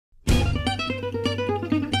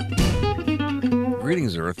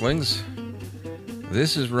Greetings, Earthlings.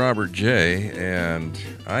 This is Robert J., and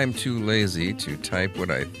I'm too lazy to type what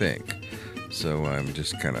I think. So I'm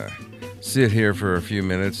just kind of sit here for a few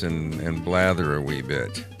minutes and blather a wee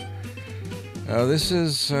bit. This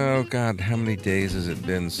is, how many days has it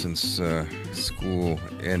been since school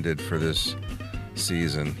ended for this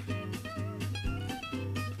season?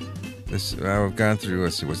 I've gone through,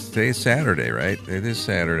 today's Saturday, right? It is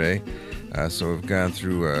Saturday. So we've gone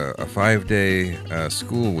through a 5-day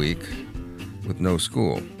school week with no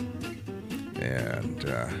school and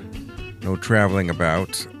no traveling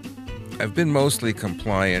about. I've been mostly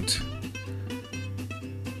compliant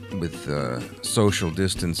with social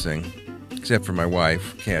distancing, except for my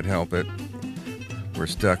wife. Can't help it. We're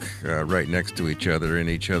stuck right next to each other in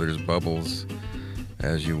each other's bubbles,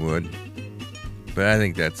 as you would. But I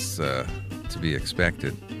think that's to be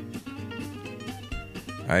expected.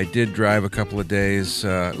 I did drive a couple of days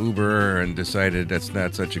Uber and decided that's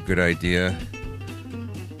not such a good idea.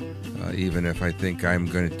 Even if I think I'm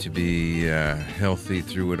going to be healthy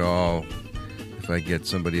through it all, if I get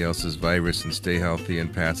somebody else's virus and stay healthy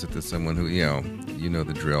and pass it to someone who, you know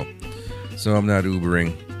the drill. So I'm not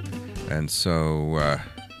Ubering, and so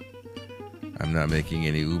I'm not making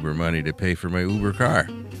any Uber money to pay for my Uber car.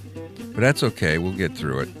 But that's okay, we'll get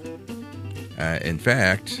through it. In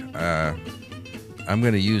fact, I'm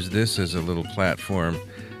going to use this as a little platform,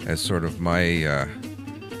 as sort of my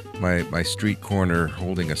my street corner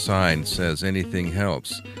holding a sign says anything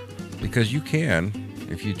helps, because you can,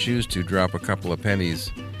 if you choose to, drop a couple of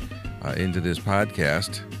pennies into this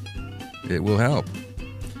podcast. It will help.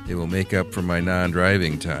 It will make up for my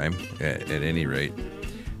non-driving time at any rate.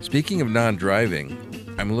 Speaking of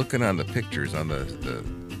non-driving, I'm looking on the pictures on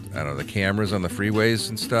the cameras on the freeways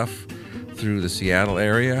and stuff through the Seattle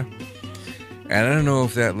area. And I don't know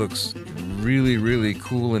if that looks really, really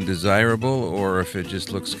cool and desirable, or if it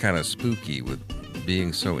just looks kind of spooky with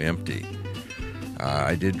being so empty.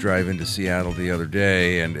 I did drive into Seattle the other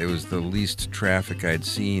day, and it was the least traffic I'd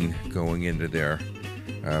seen going into there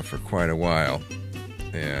for quite a while.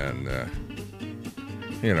 And,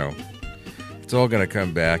 it's all going to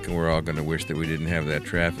come back, and we're all going to wish that we didn't have that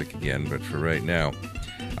traffic again. But for right now,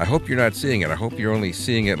 I hope you're not seeing it. I hope you're only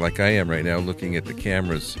seeing it like I am right now, looking at the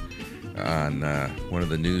cameras on one of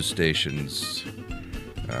the news stations'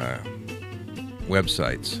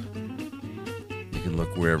 websites. You can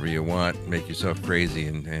look wherever you want, make yourself crazy,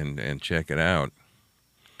 and check it out.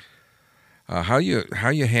 How you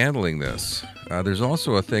handling this? There's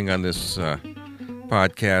also a thing on this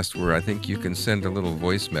podcast where I think you can send a little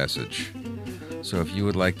voice message. So if you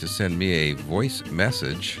would like to send me a voice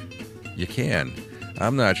message, you can.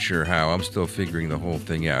 I'm not sure how. I'm still figuring the whole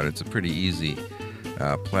thing out. It's a pretty easy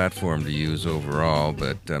platform to use overall,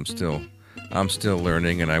 but I'm still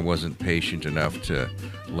learning, and I wasn't patient enough to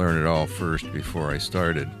learn it all first before I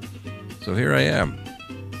started. So here I am,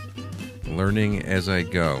 learning as I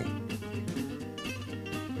go.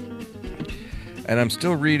 And I'm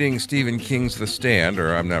still reading Stephen King's The Stand,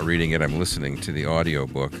 or I'm not reading it, I'm listening to the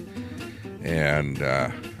audiobook. And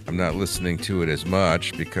I'm not listening to it as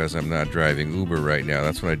much because I'm not driving Uber right now.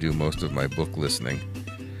 That's when I do most of my book listening,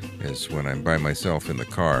 is when I'm by myself in the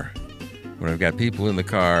car. When I've got people in the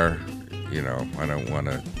car, I don't want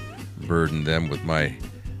to burden them with my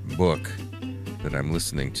book that I'm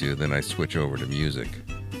listening to. Then I switch over to music.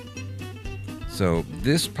 So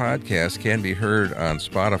this podcast can be heard on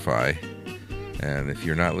Spotify. And if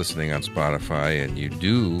you're not listening on Spotify and you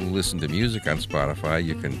do listen to music on Spotify,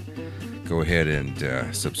 you can go ahead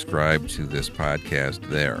and subscribe to this podcast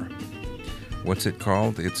there. What's it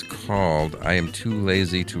called? It's called I Am Too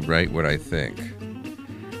Lazy to Write What I Think.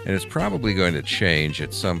 And it's probably going to change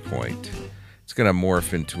at some point. It's going to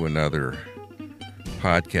morph into another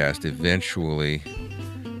podcast eventually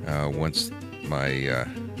once my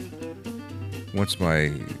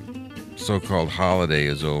so-called holiday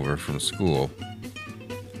is over from school.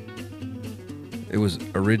 It was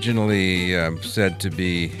originally said to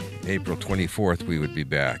be April 24th we would be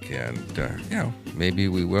back, and maybe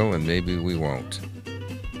we will and maybe we won't.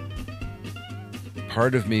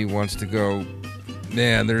 Part of me wants to go,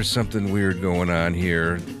 man, there's something weird going on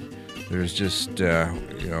here. There's just,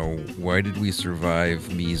 why did we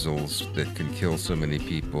survive measles that can kill so many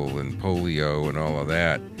people, and polio and all of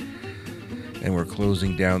that? And we're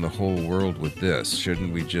closing down the whole world with this.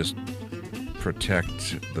 Shouldn't we just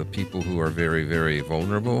protect the people who are very, very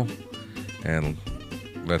vulnerable and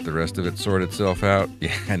let the rest of it sort itself out?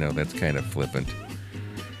 Yeah, I know, that's kind of flippant.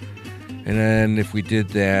 And then if we did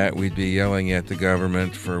that, we'd be yelling at the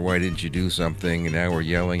government for why didn't you do something, and now we're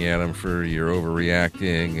yelling at them for you're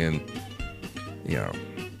overreacting, and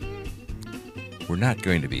we're not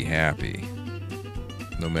going to be happy,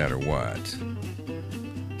 no matter what.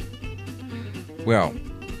 Well,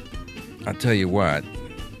 I'll tell you what,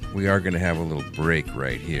 we are going to have a little break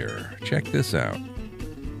right here. Check this out.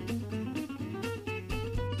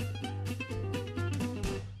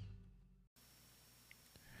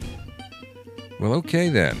 Well, okay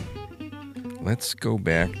then. Let's go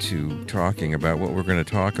back to talking about what we're going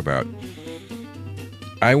to talk about.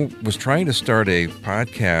 I was trying to start a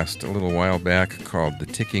podcast a little while back called The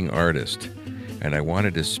Ticking Artist, and I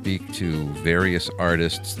wanted to speak to various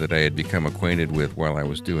artists that I had become acquainted with while I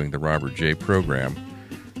was doing the Robert J. Program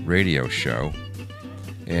radio show.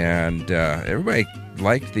 And everybody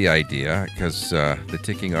liked the idea because The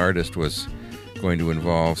Ticking Artist was going to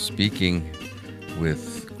involve speaking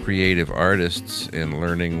with creative artists and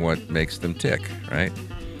learning what makes them tick, right?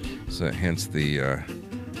 So hence the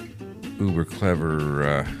uber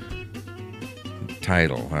clever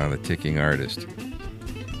title, The Ticking Artist.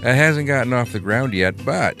 That hasn't gotten off the ground yet,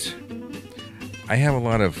 but I have a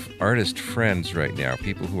lot of artist friends right now,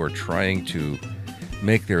 people who are trying to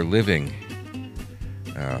make their living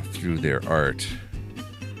through their art.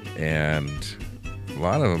 And a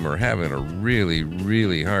lot of them are having a really,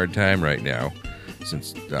 really hard time right now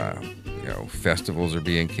since, festivals are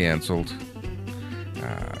being canceled.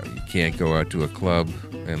 You can't go out to a club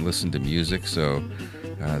and listen to music, so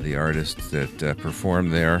the artists that perform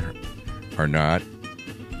there are not.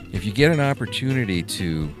 If you get an opportunity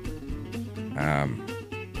to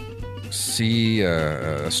see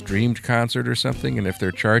a streamed concert or something, and if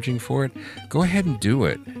they're charging for it, go ahead and do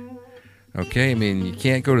it. Okay? I mean, you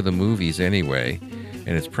can't go to the movies anyway, and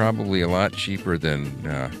it's probably a lot cheaper than,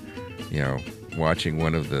 watching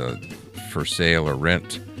one of the for sale or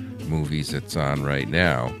rent movies that's on right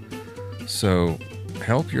now. So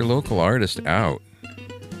help your local artist out,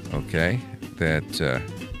 okay?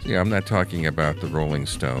 I'm not talking about the Rolling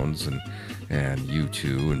Stones and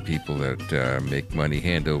U2 and people that make money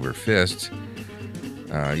hand over fist,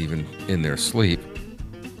 even in their sleep.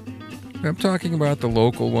 I'm talking about the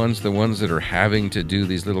local ones, the ones that are having to do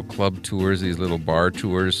these little club tours, these little bar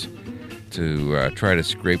tours to try to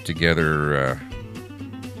scrape together,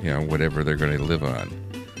 whatever they're going to live on.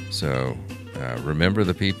 So remember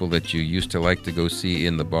the people that you used to like to go see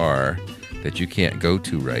in the bar that you can't go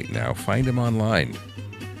to right now. Find them online.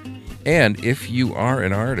 And if you are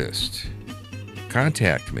an artist,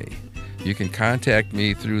 contact me. You can contact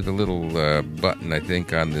me through the little button, I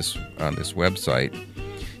think, on this website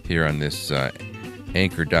here on this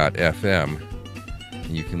anchor.fm.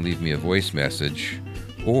 You can leave me a voice message,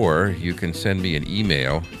 or you can send me an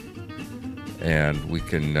email, and we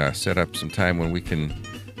can set up some time when we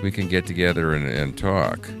can get together and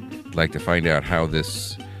talk. I'd like to find out how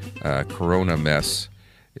this corona mess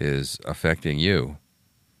is affecting you.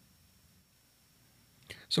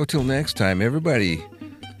 So till next time, everybody,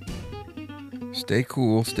 stay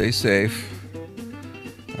cool, stay safe.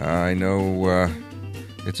 I know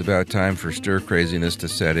it's about time for stir craziness to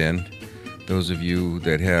set in. Those of you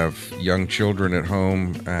that have young children at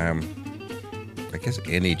home, I guess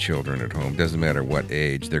any children at home, doesn't matter what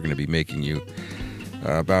age, they're going to be making you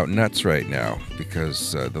about nuts right now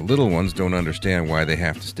because the little ones don't understand why they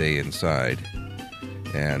have to stay inside.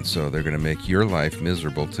 And so they're going to make your life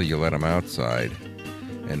miserable till you let them outside.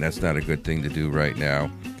 And that's not a good thing to do right now.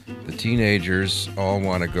 The teenagers all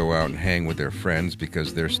want to go out and hang with their friends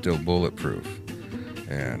because they're still bulletproof.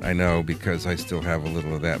 And I know because I still have a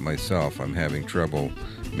little of that myself. I'm having trouble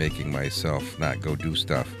making myself not go do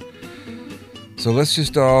stuff. So let's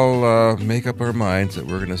just all make up our minds that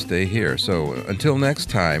we're going to stay here. So until next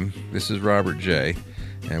time, this is Robert J.,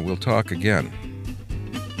 and we'll talk again.